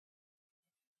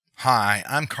Hi,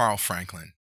 I'm Carl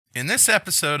Franklin. In this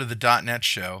episode of the .NET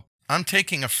Show, I'm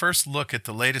taking a first look at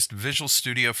the latest Visual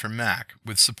Studio for Mac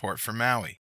with support for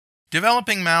MAUI.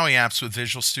 Developing MAUI apps with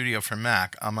Visual Studio for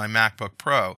Mac on my MacBook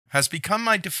Pro has become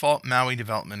my default MAUI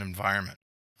development environment.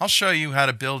 I'll show you how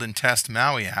to build and test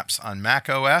MAUI apps on Mac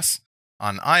OS,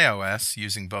 on iOS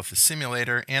using both a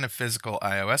simulator and a physical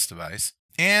iOS device,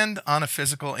 and on a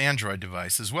physical Android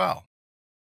device as well.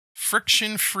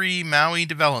 Friction-free MAUI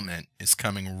development is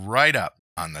coming right up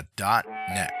on the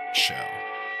 .NET Show.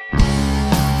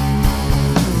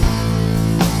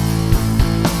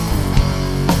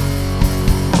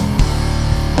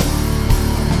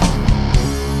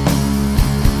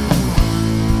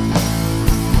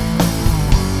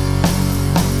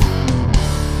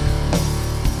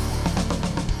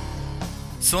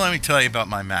 So let me tell you about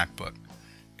my MacBook.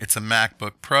 It's a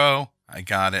MacBook Pro. I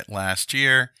got it last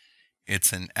year.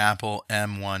 It's an Apple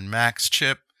M1 Max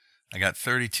chip. I got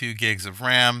 32 gigs of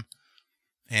RAM,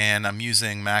 and I'm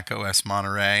using macOS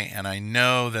Monterey, and I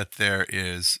know that there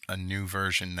is a new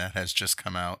version that has just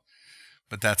come out,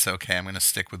 but that's okay. I'm going to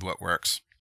stick with what works.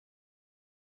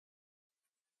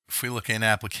 If we look in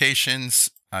applications,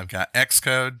 I've got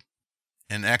Xcode,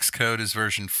 and Xcode is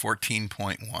version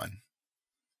 14.1.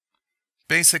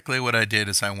 Basically what I did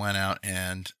is I went out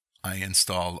and I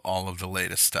installed all of the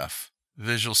latest stuff.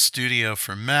 Visual Studio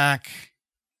for Mac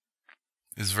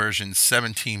is version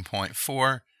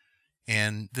 17.4,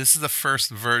 and this is the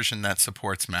first version that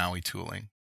supports MAUI tooling.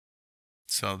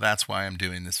 So that's why I'm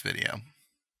doing this video.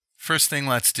 First thing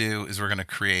let's do is we're going to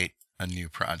create a new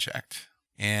project.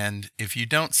 And if you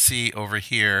don't see over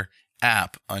here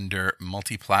app under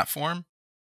multi-platform,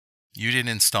 you didn't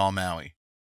install MAUI.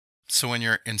 So when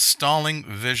you're installing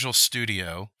Visual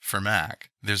Studio for Mac,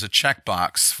 there's a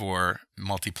checkbox for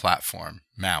multi-platform,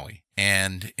 MAUI,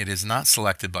 and it is not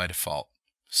selected by default.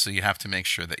 So you have to make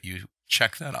sure that you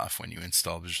check that off when you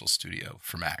install Visual Studio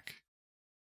for Mac.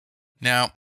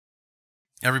 Now,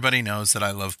 everybody knows that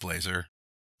I love Blazor.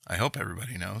 I hope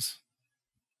everybody knows.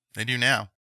 They do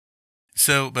now.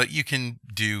 But you can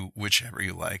do whichever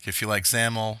you like. If you like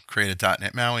XAML, create a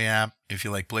 .NET MAUI app. If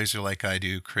you like Blazor like I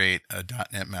do, create a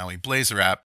 .NET MAUI Blazor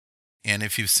app. And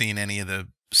if you've seen any of the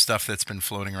stuff that's been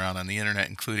floating around on the internet,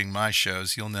 including my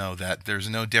shows, you'll know that there's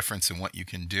no difference in what you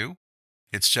can do.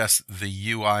 It's just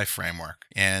the UI framework.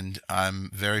 And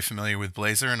I'm very familiar with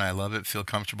Blazor, and I love it, feel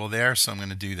comfortable there, so I'm going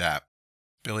to do that.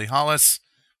 Billy Hollis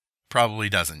probably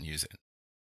doesn't use it.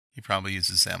 He probably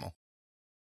uses XAML.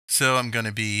 So I'm going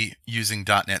to be using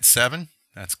 .NET 7.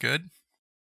 That's good.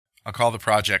 I'll call the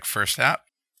project First App.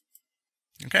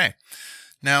 Okay.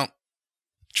 Now,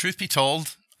 truth be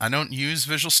told, I don't use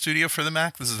Visual Studio for the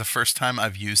Mac. This is the first time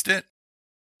I've used it.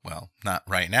 Well, not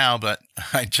right now, but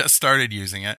I just started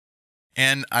using it.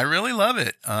 And I really love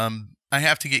it. I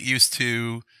have to get used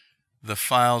to the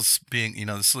files being,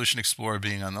 the Solution Explorer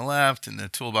being on the left and the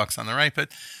toolbox on the right, but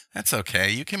that's okay.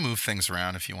 You can move things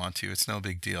around if you want to. It's no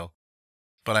big deal.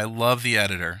 But I love the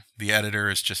editor. The editor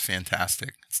is just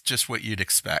fantastic. It's just what you'd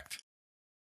expect.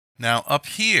 Now up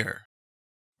here,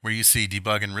 where you see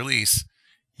debug and release,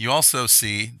 you also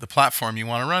see the platform you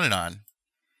want to run it on.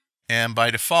 And by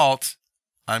default,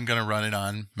 I'm going to run it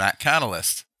on Mac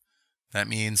Catalyst. That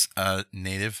means a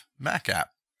native Mac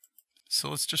app.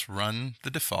 So let's just run the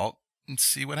default and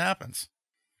see what happens.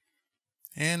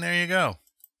 And there you go.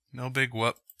 No big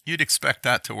whoop. You'd expect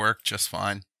that to work just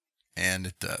fine. And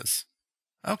it does.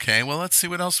 Okay, well, let's see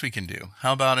what else we can do.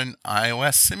 How about an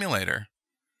iOS simulator?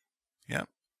 Yep,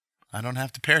 I don't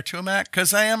have to pair to a Mac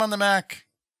because I am on the Mac.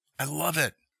 I love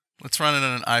it. Let's run it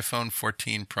on an iPhone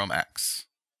 14 Pro Max.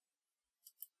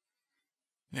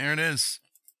 There it is.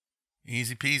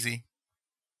 Easy peasy.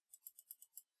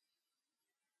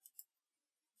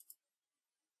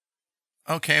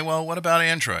 Okay, well, what about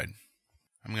Android?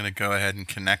 I'm going to go ahead and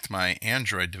connect my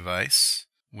Android device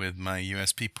with my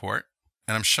USB port.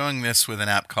 And I'm showing this with an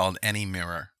app called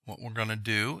AnyMirror. What we're going to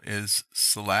do is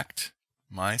select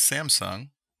my Samsung.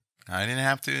 I didn't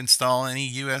have to install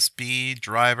any USB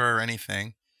driver or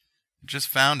anything. Just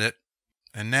found it.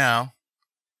 And now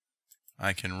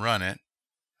I can run it.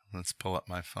 Let's pull up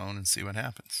my phone and see what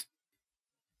happens.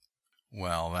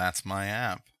 Well, that's my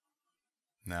app.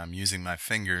 Now I'm using my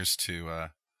fingers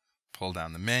to pull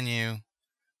down the menu,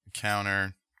 the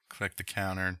counter, click the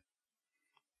counter.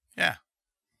 Yeah.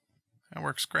 That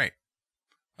works great.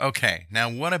 Okay, now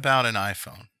what about an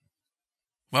iPhone?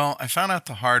 Well, I found out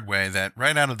the hard way that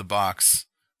right out of the box,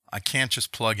 I can't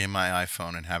just plug in my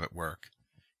iPhone and have it work.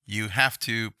 You have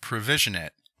to provision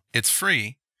it. It's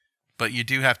free, but you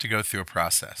do have to go through a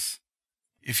process.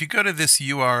 If you go to this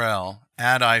URL,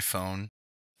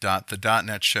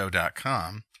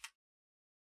 addiphone.the.netshow.com,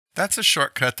 That's a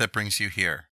shortcut that brings you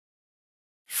here.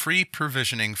 Free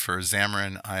provisioning for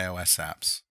Xamarin iOS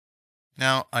apps.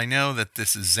 Now, I know that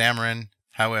this is Xamarin,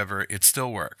 however, it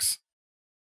still works.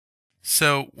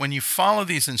 So when you follow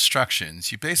these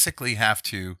instructions, you basically have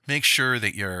to make sure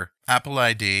that your Apple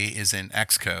ID is in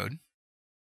Xcode.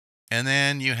 And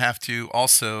then you have to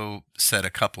also set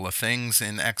a couple of things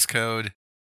in Xcode.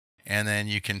 And then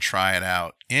you can try it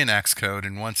out in Xcode.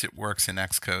 And once it works in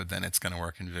Xcode, then it's going to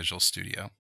work in Visual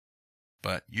Studio.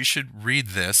 But you should read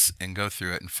this and go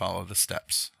through it and follow the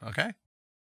steps. Okay?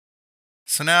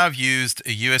 So now I've used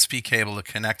a USB cable to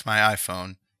connect my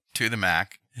iPhone to the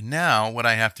Mac. And now what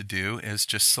I have to do is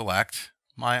just select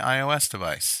my iOS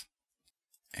device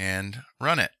and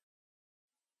run it.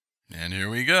 And here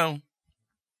we go.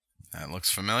 That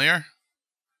looks familiar.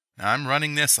 Now I'm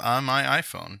running this on my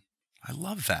iPhone. I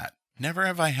love that. Never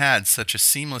have I had such a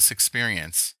seamless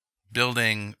experience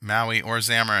building MAUI or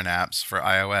Xamarin apps for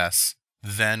iOS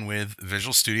than with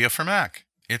Visual Studio for Mac.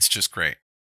 It's just great.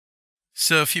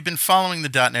 So if you've been following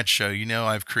the .NET show, you know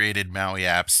I've created MAUI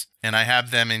apps and I have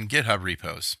them in GitHub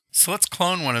repos. So let's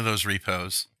clone one of those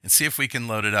repos and see if we can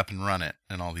load it up and run it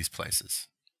in all these places.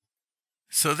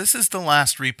 So this is the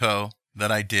last repo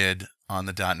that I did on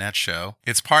the .NET show.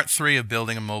 It's part 3 of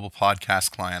building a mobile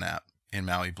podcast client app in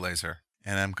MAUI Blazor.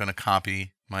 And I'm going to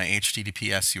copy my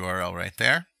HTTPS URL right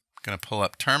there. I'm going to pull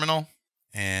up Terminal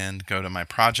and go to my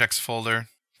projects folder.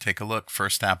 Take a look.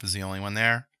 First app is the only one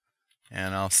there.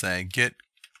 And I'll say git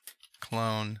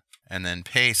clone and then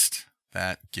paste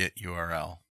that git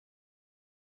URL.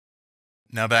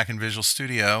 Now back in Visual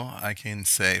Studio, I can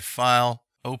say File,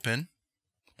 Open,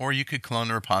 or you could clone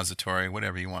the repository,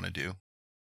 whatever you want to do.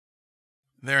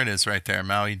 There it is right there,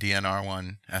 MAUI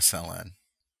DNR1 SLN.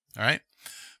 All right,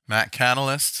 Mac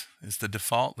Catalyst is the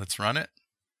default. Let's run it.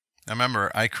 Now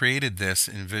remember, I created this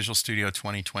in Visual Studio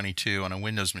 2022 on a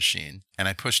Windows machine, and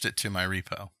I pushed it to my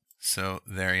repo. So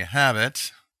there you have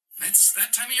it. It's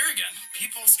that time of year again.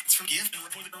 People forgive and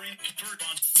report the bird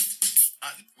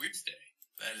on Wednesday.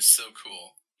 That is so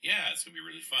cool. Yeah, it's going to be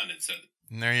really fun.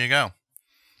 And there you go.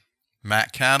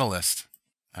 Mac Catalyst.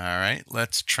 All right,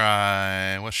 let's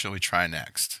try, what shall we try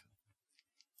next?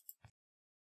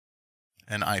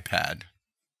 An iPad.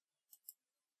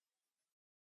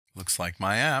 Looks like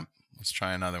my app. Let's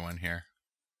try another one here.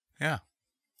 Yeah.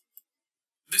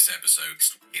 This episode,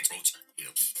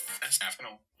 that's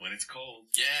happening when it's cold.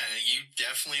 Yeah, you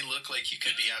definitely look like you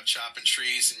could be out chopping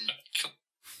trees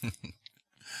and...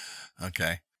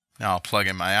 Okay, now I'll plug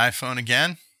in my iPhone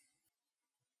again.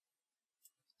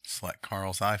 Select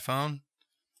Carl's iPhone.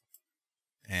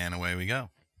 And away we go.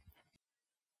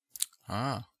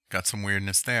 Ah, got some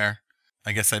weirdness there.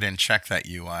 I guess I didn't check that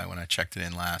UI when I checked it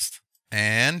in last.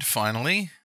 And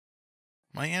finally,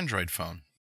 my Android phone.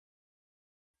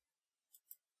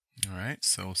 All right,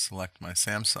 so we'll select my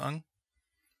Samsung.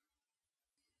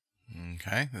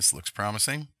 Okay, this looks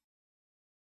promising.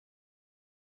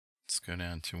 Let's go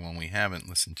down to one we haven't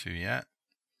listened to yet.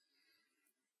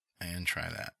 And try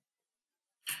that.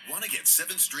 Want to get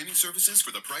 7 streaming services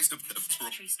for the price of the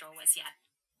grocery store was yet?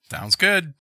 Sounds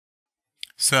good.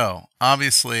 So,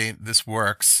 obviously, this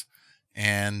works.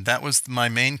 And that was my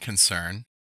main concern.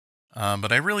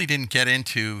 But I really didn't get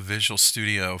into Visual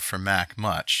Studio for Mac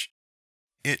much.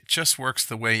 It just works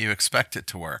the way you expect it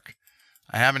to work.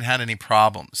 I haven't had any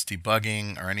problems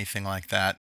debugging or anything like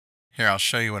that. Here, I'll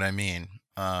show you what I mean.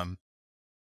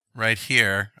 Right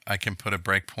here, I can put a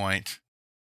breakpoint.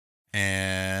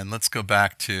 And let's go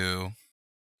back to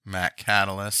Mac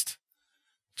Catalyst,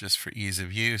 just for ease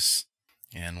of use.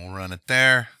 And we'll run it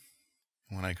there.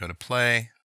 When I go to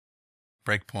play,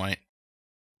 breakpoint,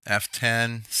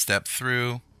 F10, step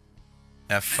through,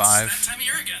 F5. It's that time of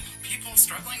year again. People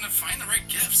struggling to find the right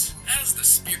gifts. As the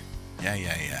spirit.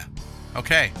 Yeah.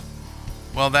 Okay.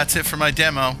 Well, that's it for my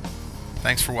demo.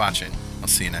 Thanks for watching. I'll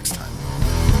see you next time.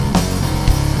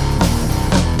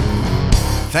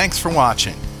 Thanks for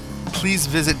watching. Please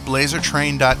visit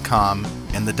blazortrain.com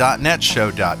and the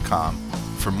 .NETshow.com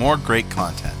for more great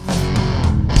content.